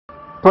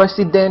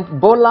President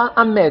Bola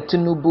Ahmed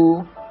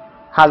Tinubu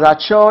has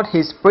assured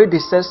his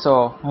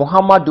predecessor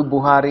Muhammadu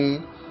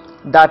Buhari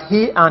that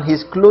he and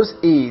his close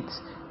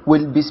aides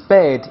will be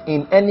spared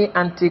in any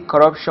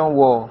anti-corruption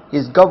war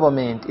his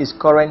government is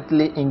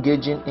currently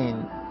engaging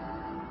in.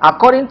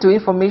 According to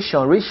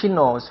information reaching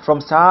us from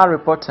Sahara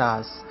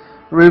reporters,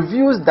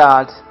 reveals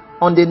that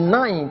on the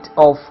 9th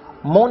of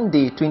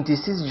Monday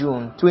 26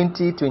 June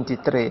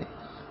 2023,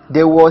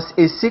 there was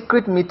a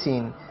secret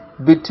meeting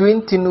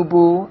between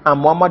Tinubu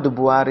and Muhammadu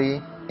Buhari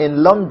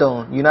in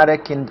London,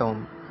 United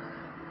Kingdom.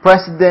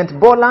 President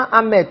Bola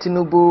Ahmed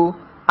Tinubu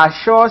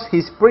assures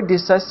his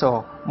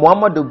predecessor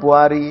Muhammadu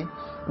Buhari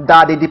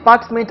that the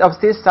Department of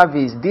State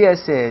Service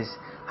 (DSS)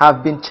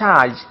 have been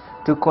charged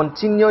to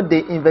continue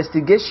the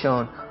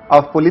investigation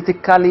of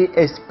politically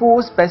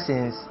exposed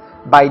persons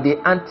by the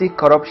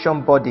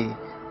anti-corruption body,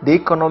 the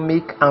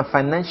Economic and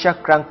Financial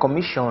Crime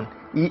Commission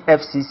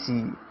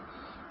 (EFCC).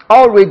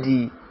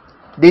 Already,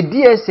 the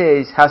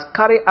DSS has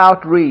carried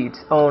out raids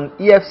on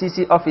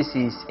EFCC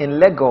offices in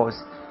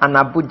Lagos and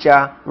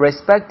Abuja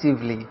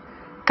respectively,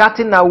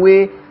 cutting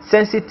away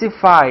sensitive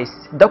files,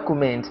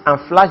 documents and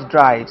flash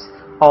drives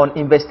on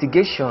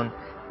investigation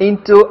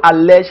into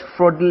alleged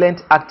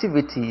fraudulent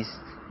activities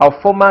of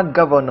former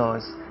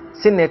governors,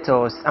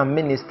 senators and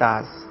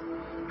ministers.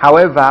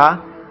 However,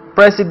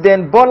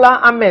 President Bola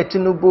Ahmed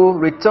Tinubu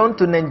returned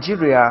to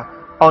Nigeria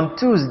on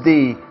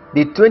Tuesday,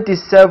 the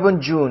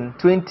 27th June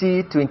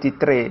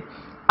 2023,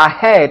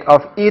 ahead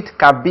of Eid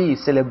Kabir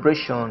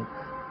celebration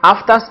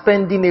after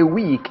spending a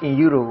week in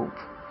Europe.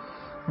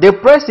 The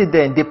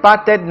president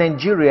departed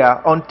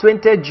Nigeria on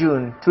 20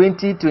 June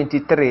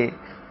 2023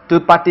 to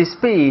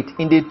participate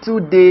in the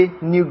two-day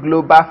New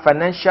Global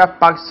Financial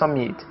Pact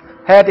Summit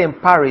held in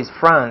Paris,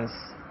 France.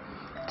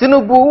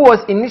 Tinubu, who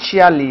was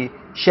initially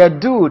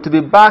scheduled to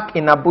be back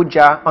in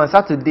Abuja on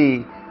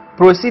Saturday,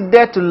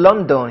 proceeded to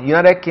London,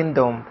 United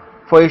Kingdom,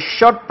 for a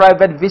short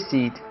private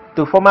visit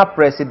to former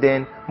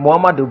President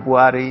Muhammadu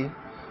Buhari.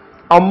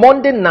 On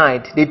Monday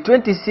night, the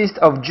 26th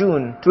of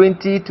June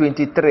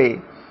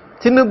 2023,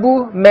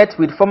 Tinubu met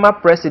with former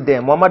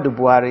President Muhammadu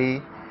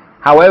Buhari.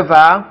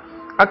 However,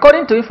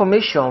 according to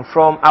information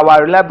from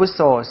our reliable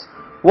source,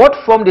 what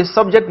formed the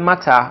subject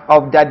matter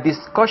of their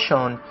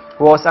discussion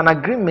was an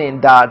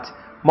agreement that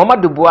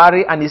Muhammadu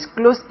Buhari and his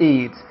close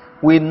aides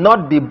will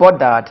not be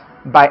bothered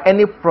by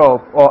any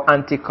probe or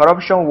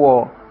anti-corruption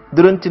war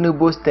during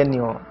Tinubu's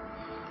tenure.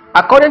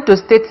 According to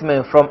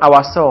statement from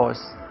our source,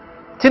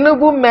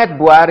 Tinubu met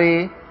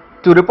Buhari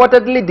to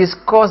reportedly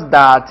discuss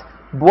that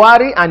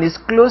Buhari and his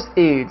close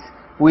aides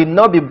will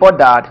not be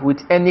bothered with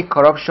any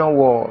corruption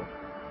war.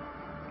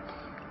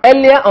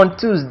 Earlier on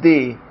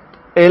Tuesday,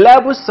 a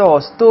reliable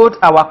source told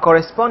our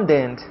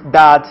correspondent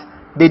that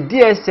the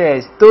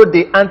DSS told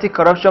the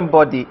anti-corruption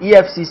body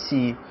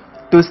EFCC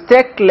to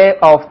stay clear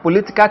of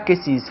political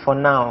cases for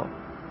now.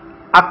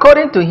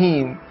 According to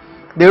him,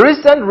 the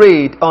recent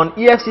raid on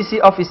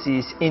EFCC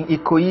offices in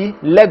Ikoyi,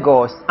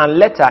 Lagos and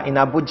later in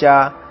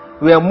Abuja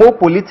were more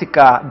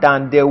political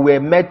than they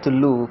were made to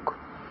look.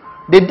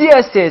 The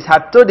DSS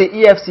had told the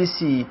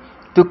EFCC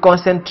to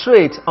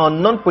concentrate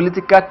on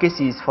non-political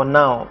cases for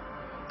now.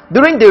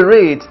 During the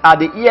raids at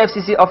the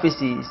EFCC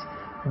offices,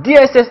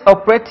 DSS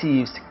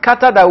operatives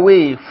carted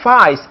away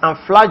files and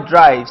flash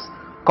drives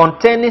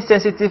containing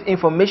sensitive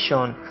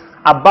information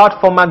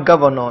about former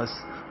governors,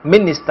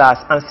 ministers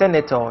and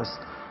senators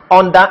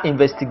under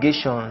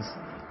investigations,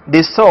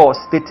 the source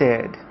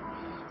stated.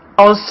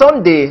 On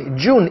Sunday,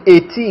 June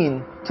 18,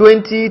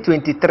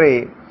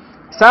 2023,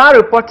 Sahara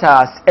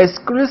reporters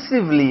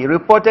exclusively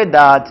reported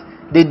that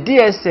the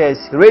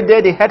DSS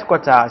raided the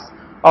headquarters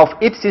of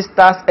its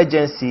sister's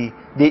agency,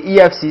 the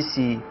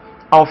EFCC,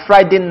 on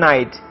Friday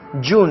night,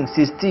 June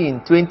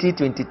 16,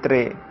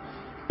 2023.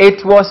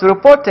 It was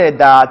reported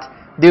that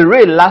the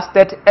raid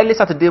lasted early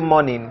Saturday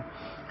morning.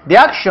 The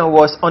action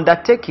was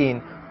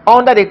undertaken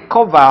under the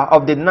cover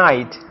of the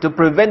night to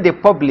prevent the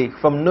public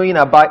from knowing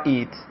about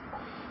it.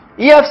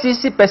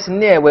 EFCC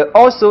personnel were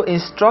also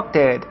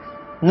instructed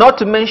not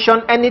to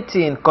mention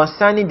anything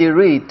concerning the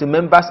raid to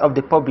members of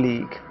the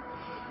public.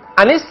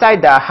 An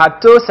insider had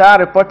told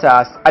Sahara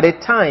reporters at the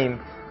time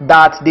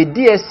that the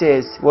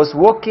DSS was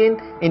working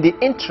in the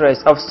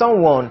interest of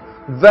someone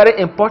very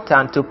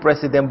important to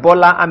President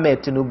Bola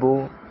Ahmed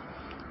Tinubu.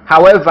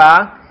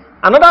 However,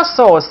 another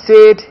source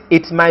said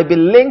it might be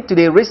linked to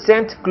the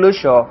recent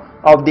closure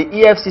of the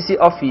EFCC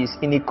office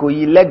in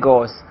Ikoyi,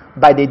 Lagos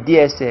by the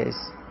DSS.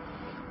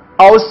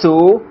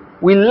 Also,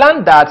 we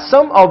learned that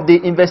some of the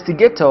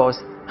investigators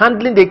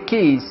handling the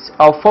case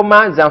of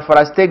former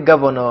Zamfara State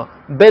Governor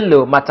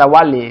Bello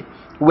Matawalle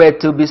were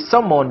to be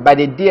summoned by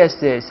the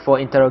DSS for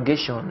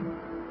interrogation.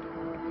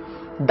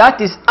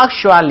 That is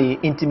actually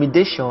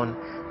intimidation,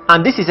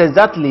 and this is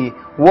exactly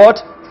what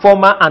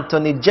former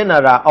Attorney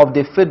General of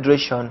the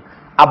Federation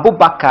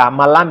Abubakar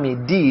Malami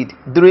did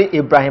during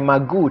Ibrahim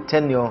Magu's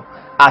tenure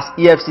as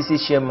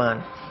EFCC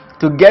chairman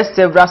to get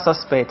several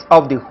suspects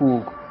off the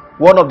hook,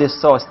 one of the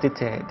sources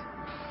stated.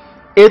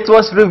 It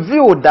was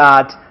revealed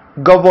that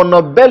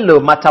Governor Bello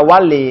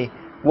Matawalle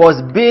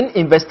was being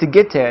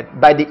investigated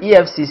by the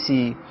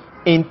EFCC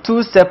in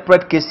 2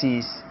 separate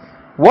cases.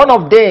 One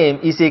of them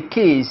is a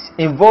case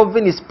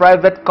involving his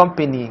private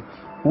company,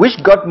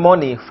 which got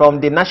money from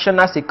the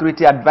National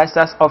Security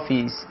Advisor's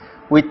Office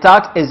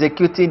without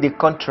executing the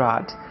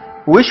contract,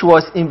 which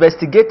was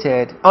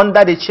investigated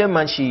under the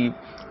chairmanship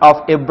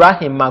of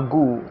Ibrahim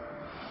Magu.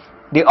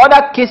 The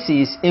other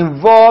cases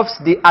involves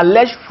the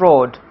alleged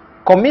fraud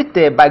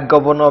committed by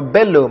Governor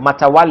Bello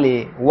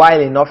Matawalle while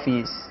in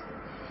office.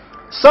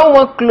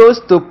 Someone close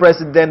to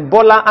President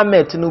Bola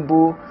Ahmed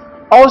Tinubu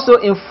also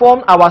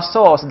informed our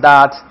source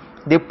that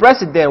the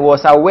president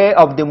was aware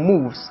of the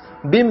moves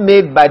being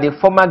made by the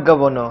former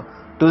governor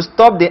to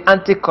stop the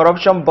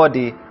anti-corruption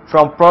body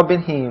from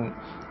probing him,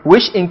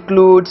 which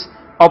includes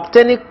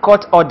obtaining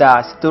court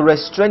orders to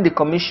restrain the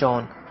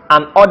commission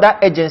and other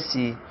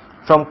agencies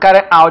from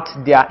carrying out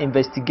their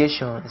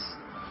investigations.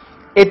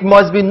 It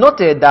must be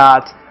noted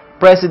that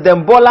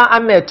President Bola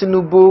Ahmed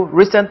Tinubu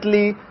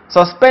recently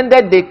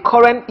suspended the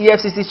current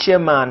EFCC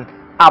chairman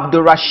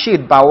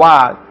Abdulrasheed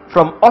Bawal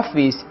from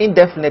office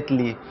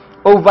indefinitely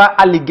over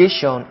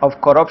allegation of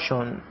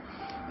corruption.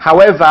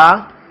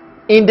 However,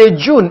 in the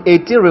June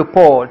 18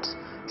 report,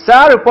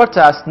 some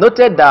reporters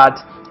noted that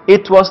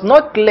it was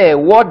not clear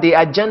what the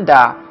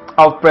agenda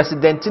of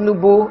President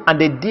Tinubu and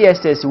the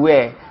DSS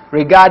were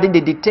regarding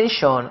the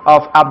detention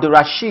of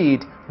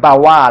Abdulrasheed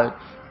Bawal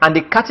and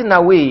the cutting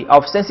away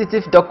of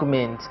sensitive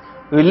documents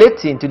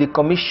relating to the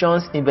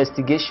Commission's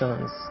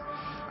investigations.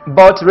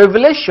 But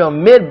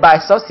revelation made by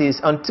sources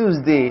on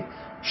Tuesday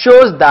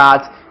shows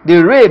that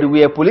the raid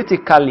were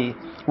politically,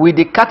 with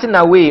the cutting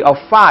away of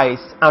files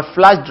and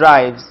flash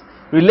drives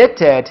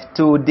related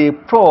to the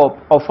probe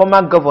of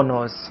former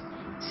governors,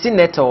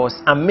 senators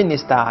and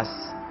ministers.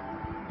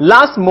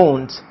 Last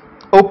month,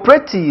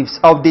 operatives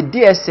of the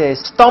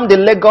DSS stormed the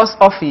Lagos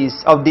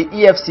office of the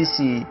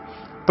EFCC,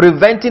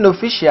 preventing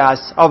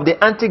officials of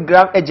the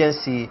anti-graft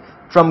agency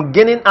from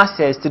gaining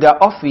access to their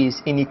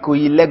office in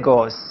Ikoyi,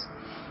 Lagos.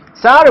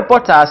 Some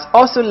reporters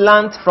also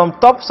learned from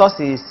top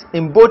sources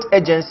in both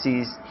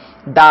agencies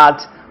that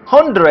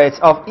hundreds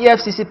of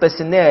EFCC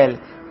personnel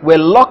were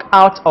locked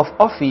out of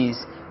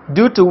office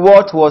due to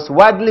what was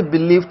widely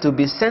believed to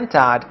be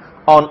centered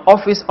on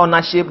office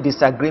ownership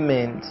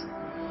disagreements.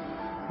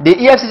 The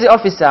EFCC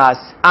officers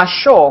are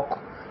shocked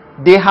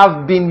they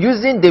have been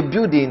using the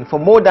building for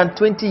more than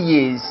 20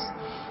 years.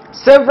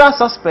 Several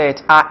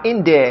suspects are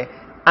in there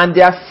and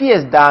there are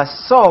fears that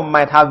some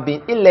might have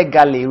been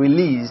illegally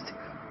released,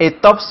 a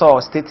top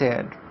source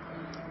stated.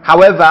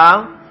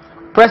 However,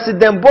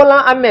 President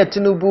Bola Ahmed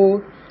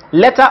Tinubu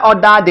later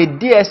ordered the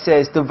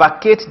DSS to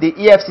vacate the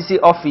EFCC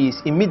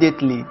office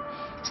immediately,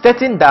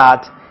 stating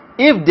that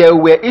if there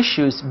were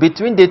issues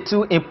between the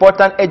two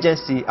important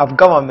agencies of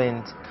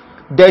government,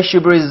 they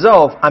should be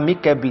resolved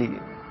amicably.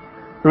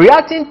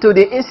 Reacting to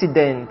the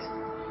incident,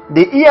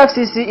 the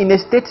EFCC in a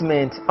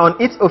statement on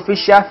its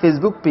official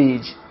Facebook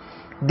page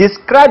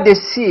described the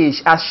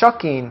siege as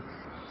shocking,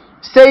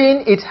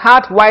 saying it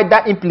had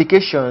wider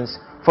implications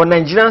for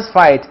Nigerians'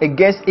 fight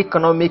against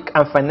economic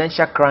and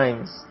financial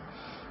crimes.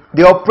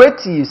 The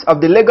operatives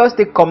of the Lagos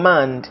State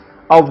Command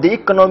of the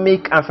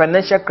Economic and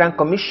Financial Crime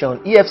Commission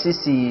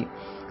 (EFCC)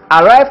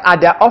 arrived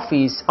at their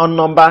office on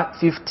number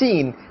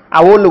 15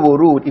 Awolowo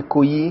Road,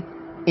 Ikoyi,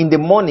 in the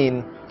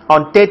morning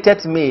on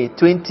 30th May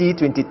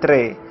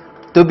 2023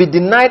 to be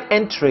denied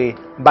entry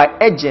by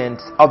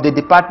agents of the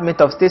Department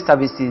of State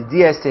Services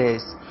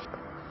 (DSS),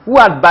 who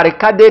had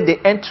barricaded the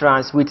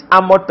entrance with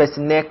armored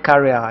personnel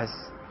carriers.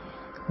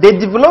 The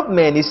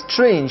development is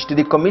strange to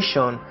the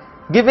Commission,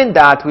 given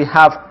that we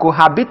have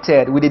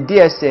cohabited with the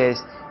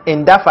DSS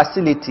in that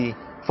facility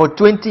for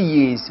 20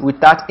 years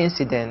without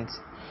incident.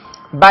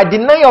 By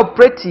denying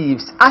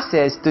operatives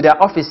access to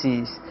their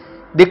offices,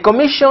 the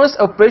Commission's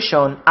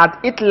operation at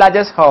its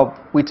largest hub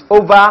with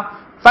over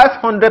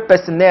 500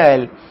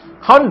 personnel,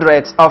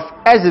 hundreds of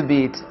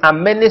exhibits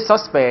and many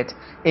suspects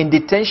in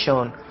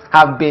detention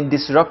have been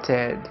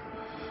disrupted.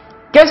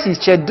 Cases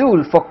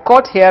scheduled for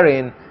court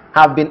hearing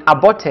have been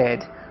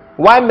aborted,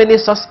 while many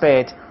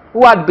suspects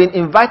who had been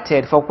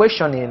invited for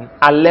questioning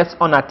are left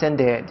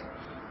unattended.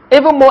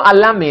 Even more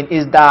alarming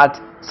is that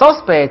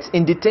suspects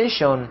in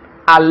detention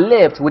are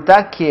left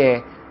without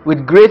care,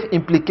 with grave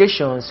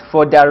implications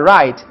for their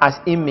rights as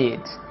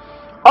inmates.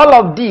 All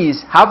of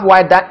these have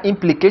wider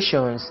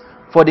implications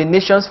for the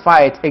nation's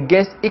fight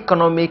against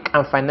economic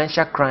and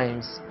financial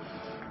crimes.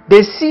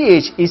 The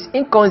siege is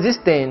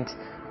inconsistent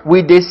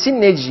with the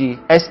synergy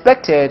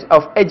expected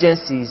of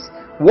agencies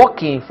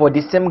working for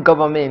the same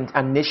government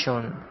and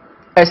nation,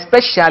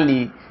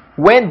 especially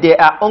when there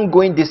are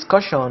ongoing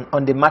discussions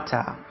on the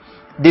matter,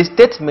 the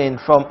statement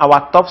from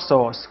our top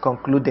source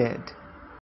concluded.